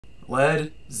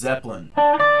Led Zeppelin.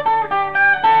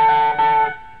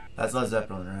 That's Led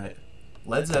Zeppelin, right?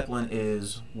 Led Zeppelin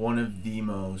is one of the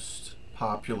most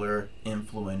popular,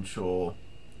 influential,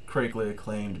 critically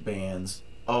acclaimed bands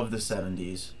of the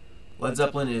 70s. Led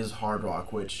Zeppelin is hard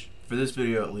rock, which, for this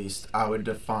video at least, I would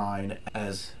define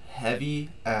as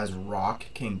heavy as rock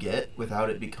can get without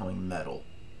it becoming metal.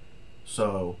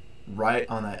 So, right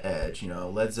on that edge,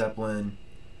 Led Zeppelin,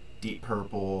 Deep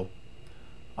Purple,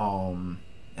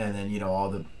 and then,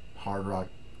 all the hard rock,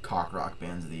 cock rock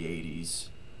bands of the 80s.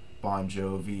 Bon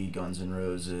Jovi, Guns N'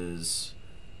 Roses,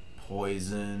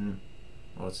 Poison,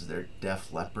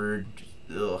 Def Leppard,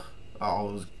 all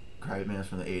those crappy bands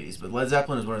from the 80s. But Led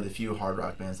Zeppelin is one of the few hard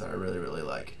rock bands that I really, really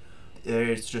like.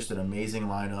 It's just an amazing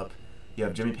lineup. You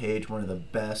have Jimmy Page, one of the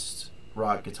best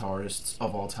rock guitarists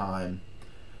of all time.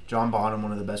 John Bonham,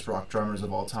 one of the best rock drummers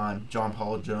of all time. John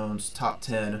Paul Jones, top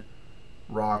 10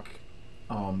 rock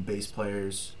bass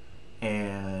players.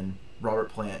 And Robert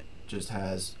Plant just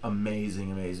has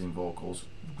amazing, amazing vocals.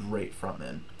 Great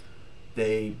frontman.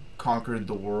 They conquered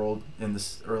the world in the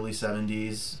early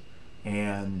 70s,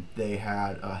 and they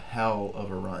had a hell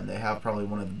of a run. They have probably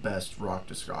one of the best rock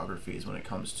discographies when it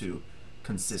comes to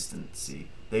consistency.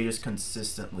 They just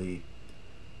consistently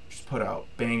just put out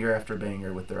banger after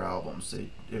banger with their albums.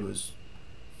 It was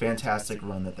fantastic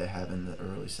run that they had in the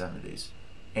early 70s.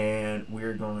 And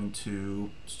we're going to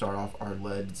start off our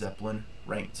Led Zeppelin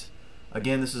ranked.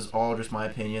 Again, this is all just my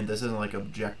opinion. This isn't like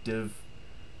objective,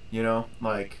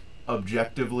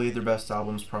 objectively their best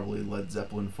album's probably Led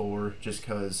Zeppelin 4, just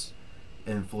because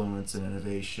influence and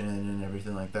innovation and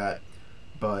everything like that.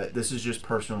 But this is just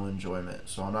personal enjoyment,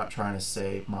 so I'm not trying to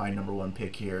say my number one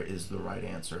pick here is the right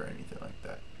answer or anything like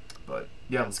that. But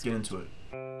yeah, let's get into it.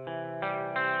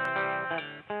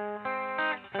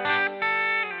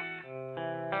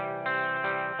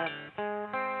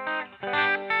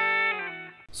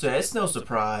 So it's no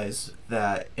surprise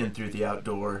that In Through the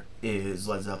Outdoor is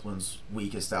Led Zeppelin's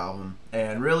weakest album.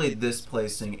 And really this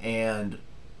placing and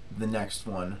the next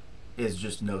one is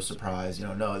just no surprise.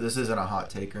 No, this isn't a hot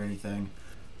take or anything.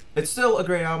 It's still a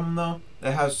great album though.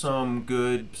 It has some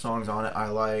good songs on it I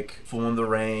like. Fool in the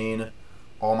Rain,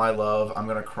 All My Love, I'm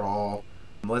Gonna Crawl.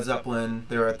 Led Zeppelin,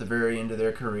 they were at the very end of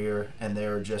their career and they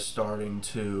were just starting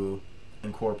to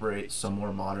incorporate some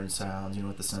more modern sounds,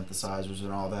 with the synthesizers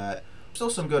and all that. Still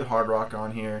some good hard rock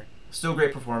on here. Still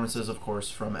great performances, of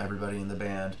course, from everybody in the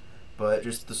band. But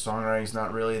just the songwriting's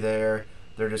not really there.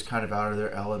 They're just kind of out of their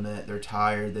element. They're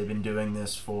tired. They've been doing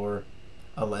this for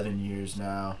 11 years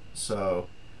now. So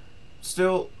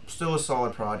still a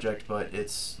solid project, but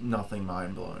it's nothing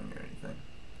mind-blowing or anything.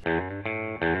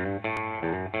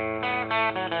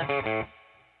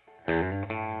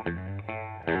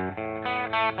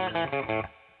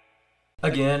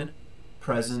 Again,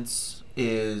 Presence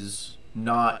is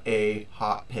not a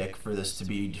hot pick for this to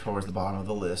be towards the bottom of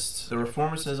the list. The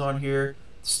performances on here,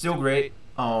 still great.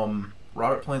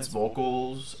 Robert Plant's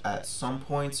vocals at some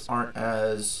points aren't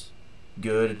as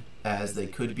good as they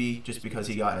could be just because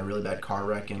he got in a really bad car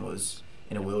wreck and was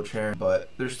in a wheelchair, but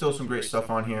there's still some great stuff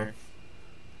on here.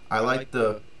 I like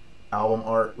the album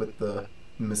art with the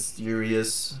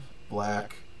mysterious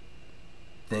black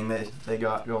thing that they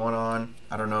got going on.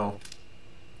 I don't know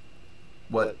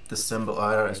what the symbol,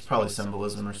 it's probably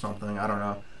symbolism or something, I don't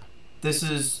know. This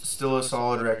is still a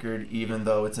solid record even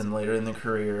though it's in later in the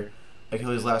career.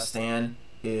 Achilles' Last Stand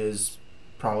is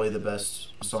probably the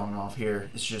best song off here.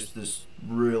 It's just this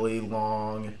really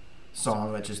long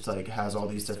song that just has all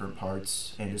these different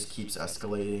parts and just keeps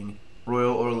escalating.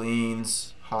 Royal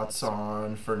Orleans, Hot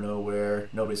Song, For Nowhere,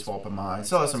 Nobody's Fault But Mine.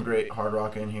 Still has some great hard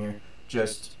rock in here,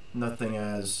 just nothing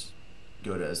as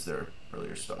good as their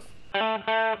earlier stuff.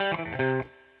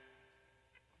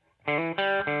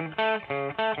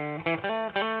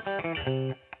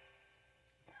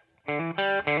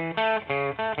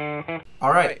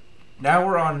 Alright, now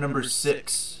we're on number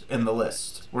 6 in the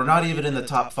list. We're not even in the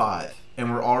top 5, and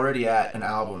we're already at an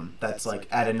album that's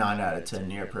at a 9 out of 10,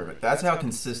 near perfect. That's how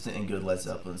consistent and good Led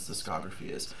Zeppelin's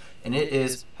discography is. And it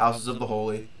is Houses of the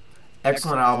Holy.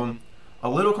 Excellent album. A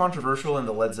little controversial in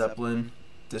the Led Zeppelin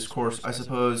discourse, I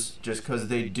suppose, just because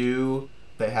they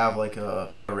have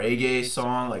a reggae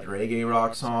song, reggae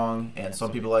rock song, and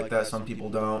some people like that, some people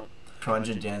don't. Crunch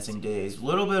and Dancing Days, a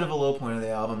little bit of a low point of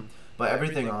the album, but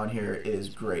everything on here is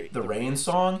great. The Rain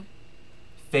song,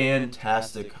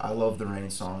 fantastic. I love the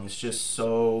Rain song. It's just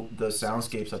the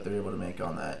soundscapes that they're able to make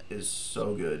on that is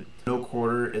so good. No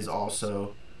Quarter is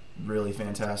also really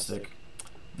fantastic.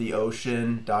 The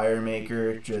Ocean, Dire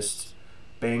Maker, just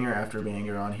banger after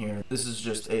banger on here. This is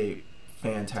just a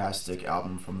fantastic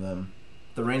album from them.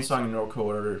 The Rain song and No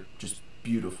Quarter, just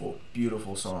beautiful,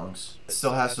 beautiful songs. It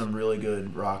still has some really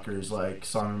good rockers, like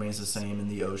Song Remains the Same, In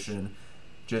the Ocean.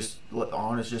 Just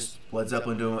honest, just Led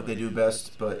Zeppelin doing what they do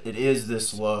best, but it is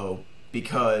this low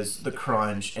because the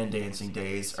crunch and Dancing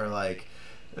Days are like,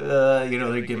 they're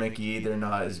gimmicky. They're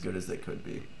not as good as they could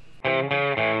be.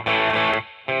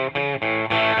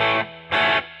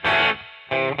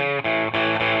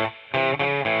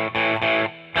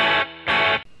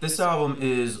 This album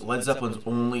is Led Zeppelin's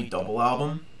only double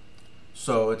album,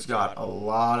 so it's got a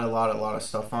lot of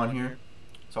stuff on here.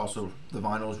 It's also, the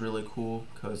vinyl is really cool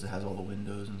because it has all the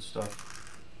windows and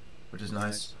stuff, which is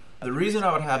nice. The reason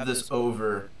I would have this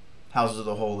over Houses of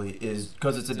the Holy is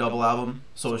because it's a double album,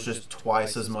 so it's just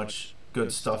twice as much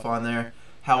good stuff on there.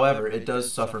 However, it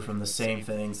does suffer from the same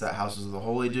things that Houses of the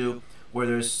Holy do, where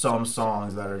there's some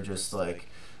songs that are just like,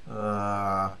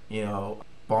 Bon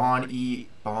E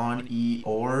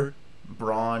or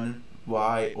Bron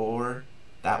Y or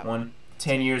that one.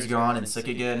 10 Years Gone and Sick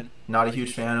Again, not a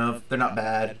huge fan of. They're not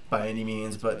bad by any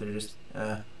means, but they're just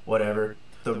whatever.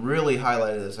 The really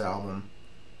highlight of this album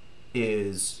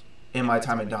is In My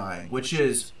Time of Dying, which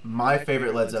is my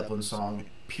favorite Led Zeppelin song,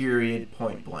 period,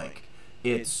 point blank.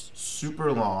 It's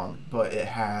super long, but it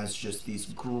has just these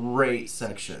great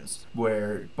sections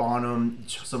where Bonham,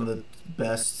 some of the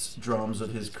best drums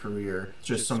of his career,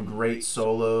 just some great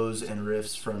solos and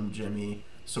riffs from Jimmy,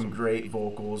 some great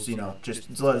vocals,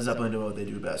 just Led Zeppelin doing what they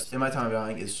do best. In My Time of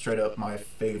Dying is straight up my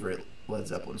favorite Led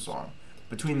Zeppelin song.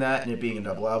 Between that and it being a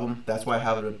double album, that's why I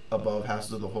have it above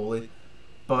Houses of the Holy.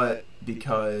 But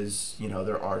because,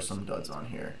 there are some duds on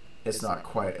here, it's not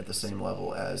quite at the same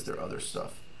level as their other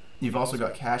stuff. You've also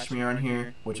got Kashmir on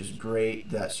here, which is great.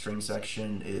 That string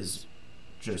section is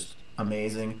just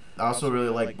amazing. I also really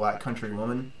like Black Country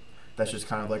Woman. That's just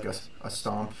kind of like a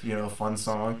stomp, fun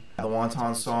song. The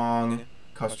Wonton Song,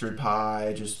 Custard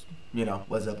Pie, just,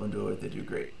 Led Zeppelin do it. They do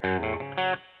great.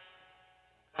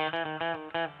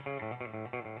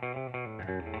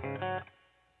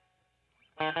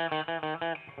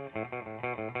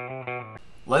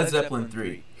 Led Zeppelin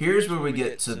 3. Here's where we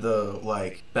get to the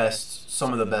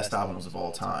some of the best albums of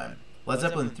all time. Led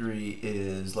Zeppelin 3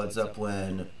 is Led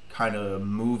Zeppelin kind of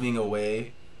moving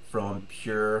away from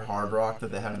pure hard rock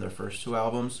that they had in their first two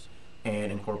albums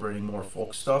and incorporating more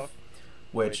folk stuff,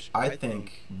 which I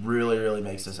think really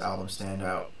makes this album stand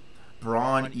out.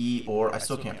 Bron E or I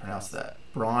still can't pronounce that.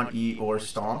 Bron E or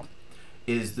Stomp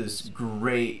is this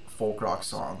great folk rock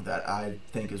song that I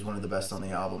think is one of the best on the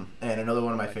album. And another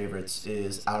one of my favorites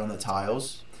is Out on the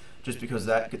Tiles, just because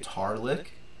that guitar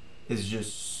lick is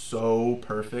just so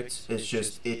perfect. It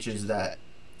just itches that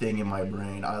thing in my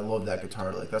brain. I love that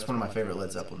guitar lick. That's one of my favorite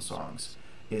Led Zeppelin songs,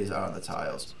 is Out on the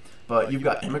Tiles. But you've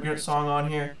got Immigrant Song on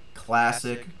here,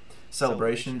 classic.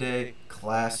 Celebration Day,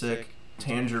 classic.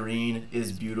 Tangerine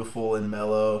is beautiful and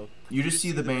mellow. You just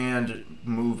see the band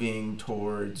moving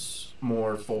towards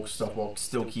more folk stuff while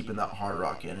still keeping that hard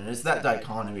rock in. And it's that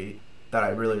dichotomy that I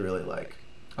really like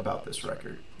about this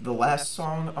record. The last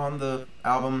song on the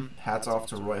album, Hats Off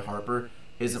to Roy Harper,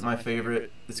 isn't my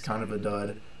favorite. It's kind of a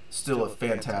dud. Still a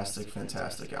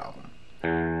fantastic album.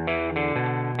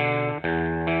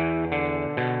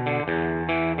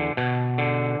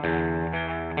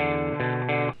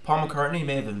 Paul McCartney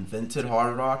may have invented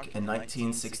hard rock in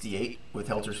 1968 with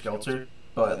Helter Skelter,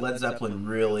 but Led Zeppelin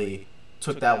really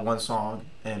took that one song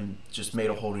and just made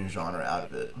a whole new genre out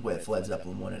of it with Led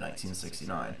Zeppelin 1 in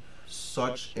 1969.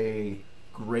 Such a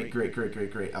great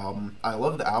album. I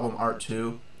love the album art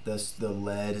too. The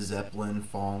Led Zeppelin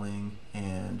falling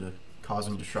and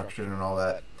causing destruction and all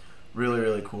that.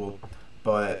 Really cool.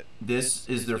 But this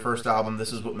is their first album.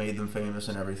 This is what made them famous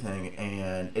and everything,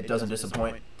 and it doesn't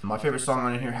disappoint. My favorite song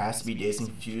on here has to be Dazed and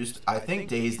Confused. I think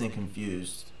Dazed and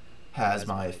Confused has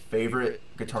my favorite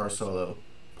guitar solo,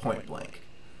 point blank.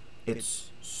 It's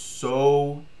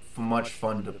so much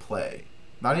fun to play.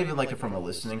 Not even from a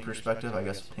listening perspective. I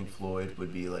guess Pink Floyd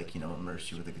would be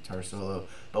immerse you with a guitar solo.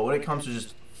 But when it comes to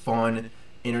just fun,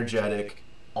 energetic,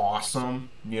 awesome,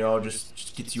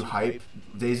 just gets you hype.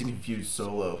 Dazed and Confused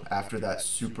solo after that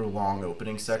super long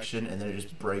opening section, and then it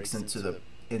just breaks into the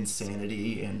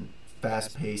insanity and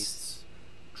fast-paced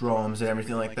drums and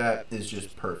everything like that is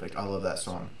just perfect. I love that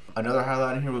song. Another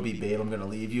highlight in here would be Babe, I'm Gonna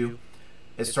Leave You.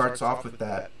 It starts off with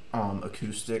that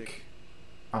acoustic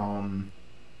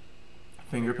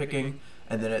finger picking,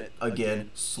 and then it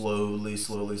again slowly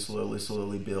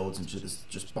builds into this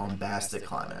just bombastic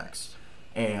climax.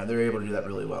 And they're able to do that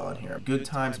really well on here. Good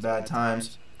Times, Bad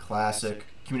Times, classic.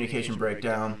 Communication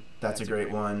Breakdown, that's a great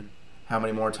one. How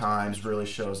Many More Times really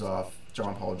shows off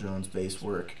John Paul Jones' bass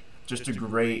work. Just a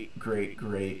great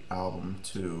album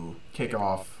to kick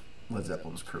off Led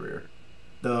Zeppelin's career.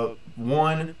 The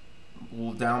one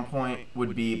down point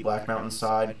would be Black Mountain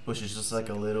Side, which is just like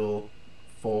a little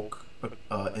folk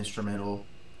instrumental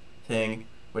thing,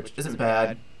 which isn't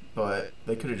bad, but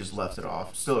they could have just left it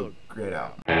off. Still a great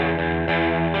album.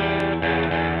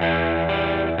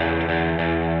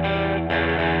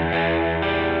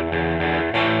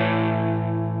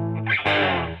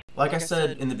 Like I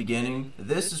said in the beginning,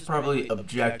 this is probably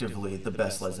objectively the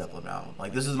best Led Zeppelin album.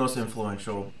 Like, this is the most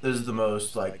influential, this is the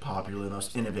most, like, popular, the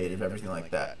most innovative, everything like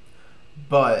that.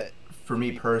 But, for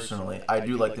me personally, I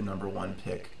do like the #1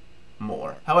 pick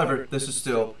more. However, this is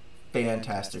still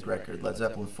fantastic record. Led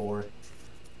Zeppelin 4,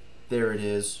 there it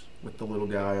is, with the little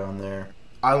guy on there.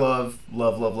 I love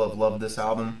this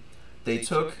album. They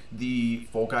took the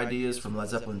folk ideas from Led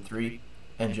Zeppelin 3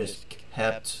 and just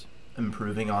kept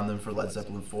improving on them for Led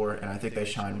Zeppelin 4, and I think they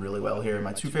shine really well here.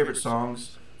 My two favorite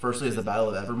songs, firstly, is The Battle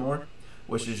of Evermore,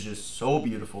 which is just so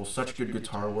beautiful, such good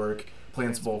guitar work.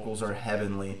 Plant's vocals are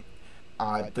heavenly.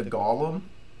 The Gollum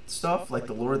stuff, like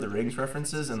the Lord of the Rings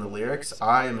references and the lyrics,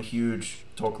 I am a huge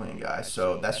Tolkien guy,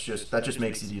 so that just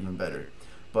makes it even better.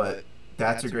 But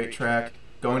that's a great track.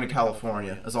 Going to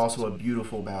California is also a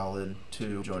beautiful ballad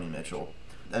to Joni Mitchell,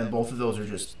 and both of those are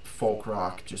just folk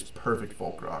rock, just perfect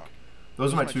folk rock.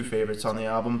 Those are my two favorites on the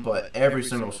album, but every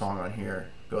single song on here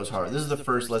goes hard. This is the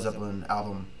first Led Zeppelin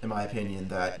album, in my opinion,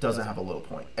 that doesn't have a low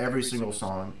point. Every single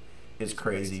song is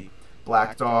crazy.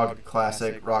 Black Dog,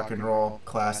 classic. Rock and Roll,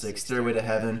 classic. Stairway to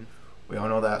Heaven, we all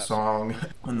know that song.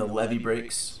 When the Levee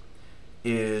Breaks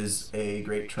is a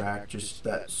great track. Just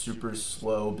that super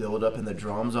slow build up, and the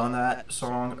drums on that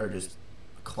song are just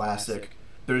classic.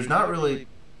 There's not really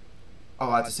a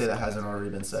lot to say that hasn't already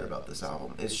been said about this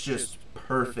album. It's just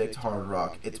perfect hard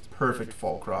rock. It's perfect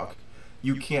folk rock.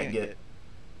 You can't get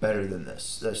better than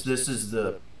this. This is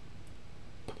the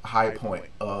high point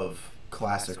of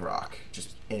classic rock,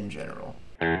 just in general.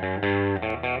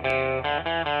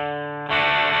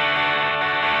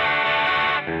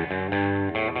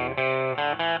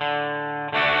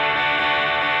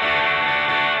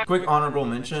 Quick honorable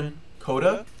mention,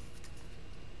 Coda,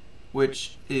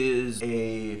 which is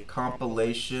a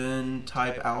compilation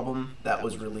type album that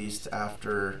was released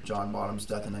after John Bonham's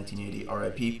death in 1980,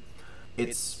 R.I.P.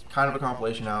 It's kind of a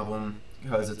compilation album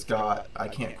because it's got I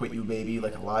Can't Quit You Baby,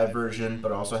 like a live version,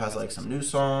 but it also has like some new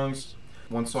songs.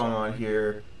 One song on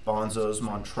here, Bonzo's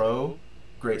Montreux,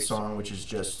 great song, which is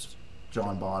just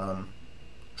John Bonham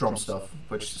drum stuff,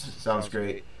 which sounds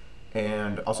great.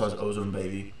 And also has Ozone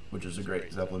Baby, which is a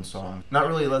great Zeppelin song. Not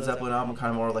really a Led Zeppelin album, kind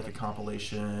of more like a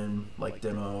compilation, like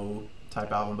demo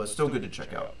type album, but still good to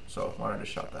check out. So wanted to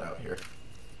shout that out here.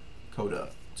 Coda,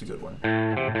 it's a good one.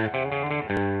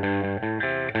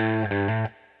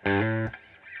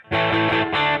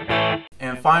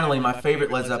 And finally, my favorite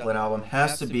Led Zeppelin album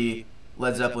has to be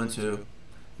Led Zeppelin 2.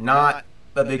 Not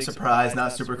a big surprise,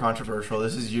 not super controversial.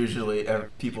 This is usually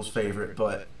people's favorite,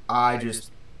 but I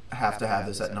just have to have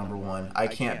this at #1. I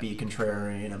can't be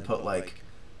contrarian and put like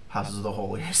Houses of the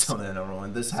Holy or something at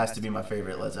 #1. This has to be my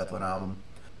favorite Led Zeppelin album.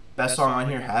 Best song on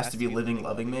here has to be Living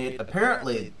Loving Maid.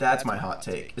 Apparently, that's my hot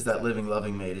take, is that Living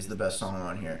Loving Maid is the best song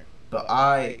on here. But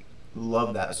I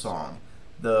love that song.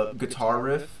 The guitar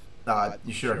riff,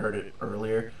 you should have heard it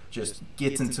earlier, just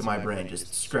gets into my brain,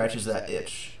 just scratches that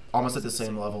itch. Almost at the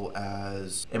same level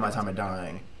as In My Time of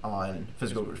Dying on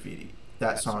Physical Graffiti.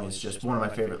 That song is just one of my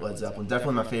favorite Led Zeppelin.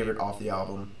 Definitely my favorite off the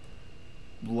album.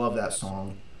 Love that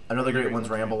song. Another great one's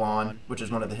Ramble On, which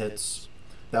is one of the hits.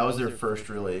 That was their first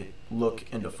really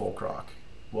look into folk rock,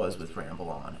 was with Ramble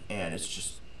On. And it's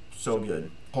just so good.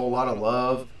 Whole Lot of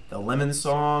Love. The Lemon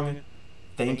song.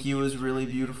 Thank You is really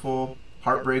beautiful.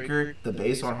 Heartbreaker. The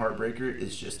bass on Heartbreaker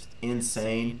is just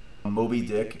insane. Moby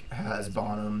Dick has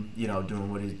Bonham,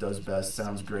 doing what he does best.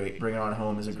 Sounds great. Bring It On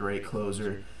Home is a great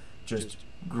closer. Just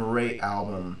great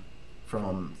album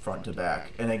from front to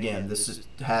back. And again, this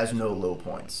has no low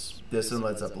points. This and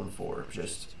Led Zeppelin 4,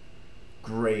 just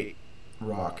great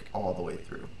rock all the way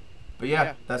through. But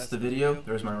yeah, that's the video.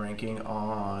 There's my ranking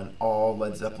on all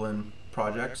Led Zeppelin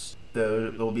projects.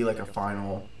 There'll be like a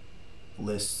final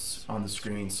list on the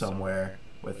screen somewhere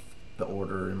with the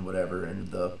order and whatever and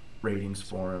the ratings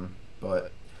for them.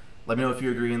 But let me know if you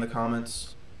agree in the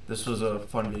comments. This was a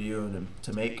fun video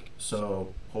to make,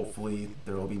 so hopefully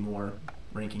there will be more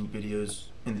ranking videos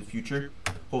in the future.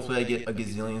 Hopefully I get a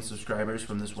gazillion subscribers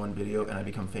from this one video and I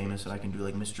become famous and I can do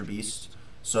like Mr. Beast.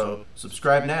 So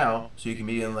subscribe now so you can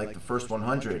be in like the first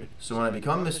 100. So when I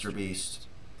become Mr. Beast,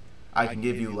 I can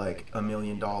give you like $1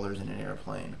 million in an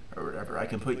airplane or whatever. I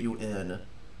can put you in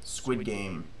Squid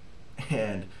Game,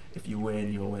 and if you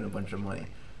win, you'll win a bunch of money.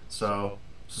 So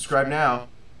subscribe now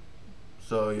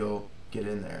so you'll get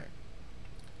in there.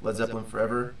 Led Zeppelin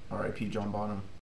forever. R.I.P. John Bonham.